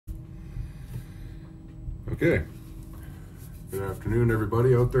Okay, good afternoon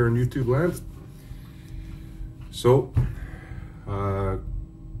everybody out there in YouTube land. So,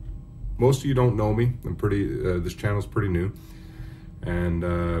 most of you don't know me. I'm pretty, this channel's pretty new. And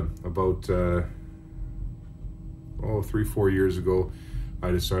about 3-4 years ago,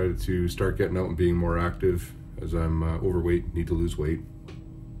 I decided to start getting out and being more active as I'm overweight, need to lose weight.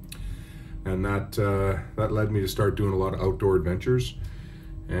 And that led me to start doing a lot of outdoor adventures.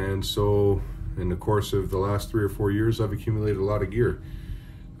 And so in the course of the last 3 or 4 years, I've accumulated a lot of gear.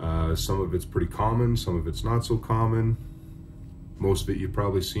 Some of it's pretty common, some of it's not so common. Most of it you've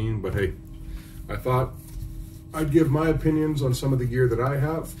probably seen, but hey, I thought I'd give my opinions on some of the gear that I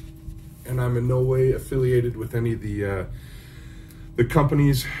have. And I'm in no way affiliated with any of the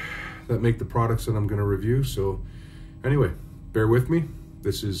companies that make the products that I'm gonna review. So anyway, bear with me.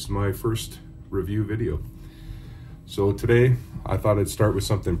 This is my first review video. So today, I thought I'd start with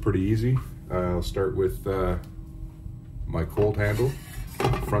something pretty easy. I'll start with my cold handle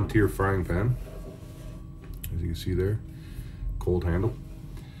Frontier frying pan. As you can see there, cold handle.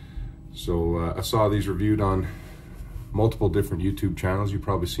 So I saw these reviewed on multiple different YouTube channels. You've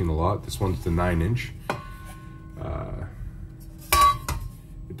probably seen a lot. This one's the 9-inch.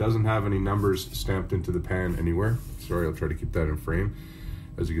 It doesn't have any numbers stamped into the pan anywhere. Sorry, I'll try to keep that in frame.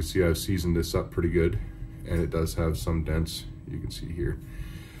 As you can see, I've seasoned this up pretty good, and it does have some dents, you can see here.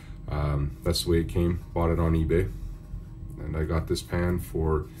 That's the way it came. Bought it on eBay, and I got this pan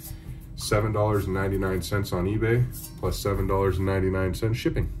for $7.99 on eBay, plus $7.99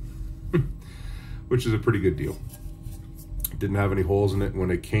 shipping, which is a pretty good deal. It didn't have any holes in it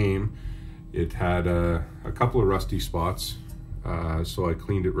when it came. It had a couple of rusty spots, so I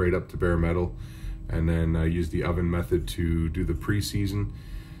cleaned it right up to bare metal, and then I used the oven method to do the pre-season,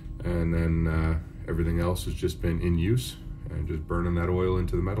 and then everything else has just been in use and just burning that oil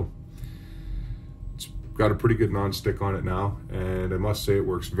into the metal. It's got a pretty good non-stick on it now, and I must say it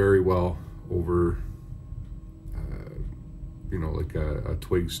works very well over you know, like a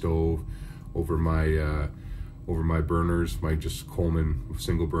twig stove, over my burners, my just Coleman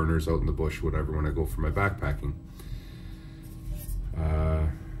single burners out in the bush, whatever, when I go for my backpacking.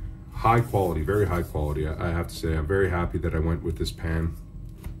 High quality, very high quality. I have to say, I'm very happy that I went with this pan.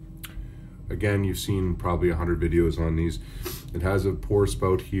 Again, you've seen probably 100 videos on these. It has a pour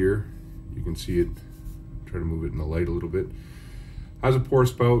spout here. You can see it. Try to move it in the light a little bit. Has a pour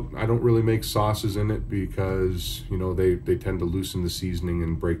spout. I don't really make sauces in it because, you know, they tend to loosen the seasoning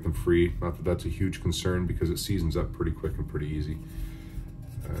and break them free. Not that that's a huge concern because it seasons up pretty quick and pretty easy.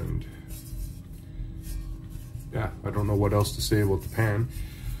 And yeah, I don't know what else to say about the pan.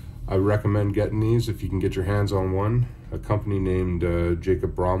 I recommend getting these if you can get your hands on one. A company named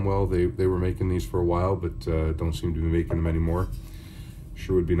Jacob Bromwell, they were making these for a while, but don't seem to be making them anymore.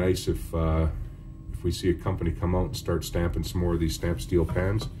 Sure would be nice if we see a company come out and start stamping some more of these stamped steel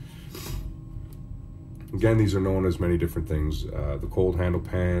pans. Again, these are known as many different things. The cold handle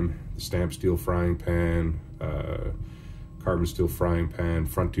pan, the stamped steel frying pan, carbon steel frying pan,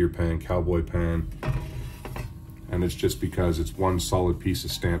 frontier pan, cowboy pan. And it's just because it's one solid piece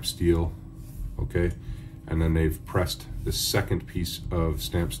of stamped steel, okay? And then they've pressed the second piece of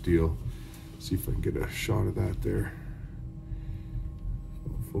stamped steel. See if I can get a shot of that there.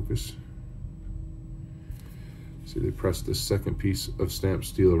 Focus. See, they pressed the second piece of stamped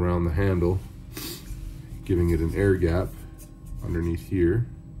steel around the handle, giving it an air gap underneath here,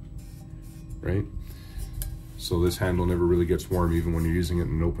 right? So this handle never really gets warm even when you're using it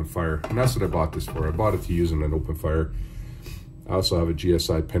in an open fire. And that's what I bought this for. I bought it to use in an open fire. I also have a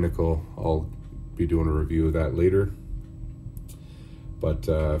GSI Pinnacle. I'll be doing a review of that later. But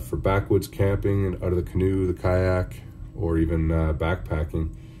for backwoods camping and out of the canoe, the kayak, or even backpacking,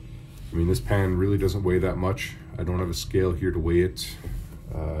 I mean, this pan really doesn't weigh that much. I don't have a scale here to weigh it.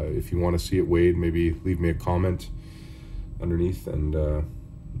 If you want to see it weighed, maybe leave me a comment underneath, and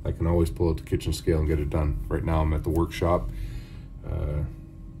I can always pull out the kitchen scale and get it done. Right now I'm at the workshop.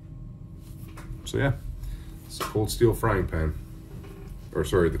 So yeah, it's a cold steel frying pan. Or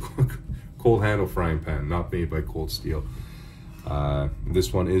sorry, the cold handle frying pan, not made by Cold Steel.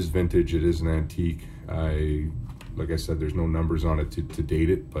 This one is vintage, it is an antique. Like I said, there's no numbers on it to date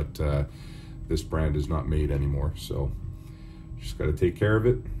it, but this brand is not made anymore. So just gotta take care of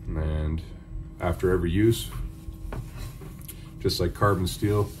it. And after every use, just like carbon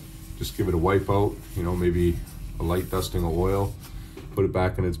steel, just give it a wipe out, you know, maybe a light dusting of oil, put it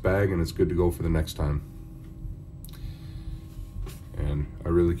back in its bag, and it's good to go for the next time. And I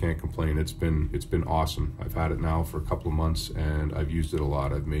really can't complain. It's been awesome. I've had it now for a couple of months, and I've used it a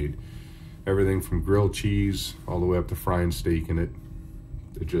lot. I've made everything from grilled cheese all the way up to frying steak in it.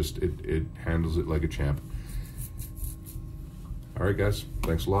 It handles it like a champ. All right, guys.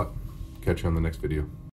 Thanks a lot. Catch you on the next video.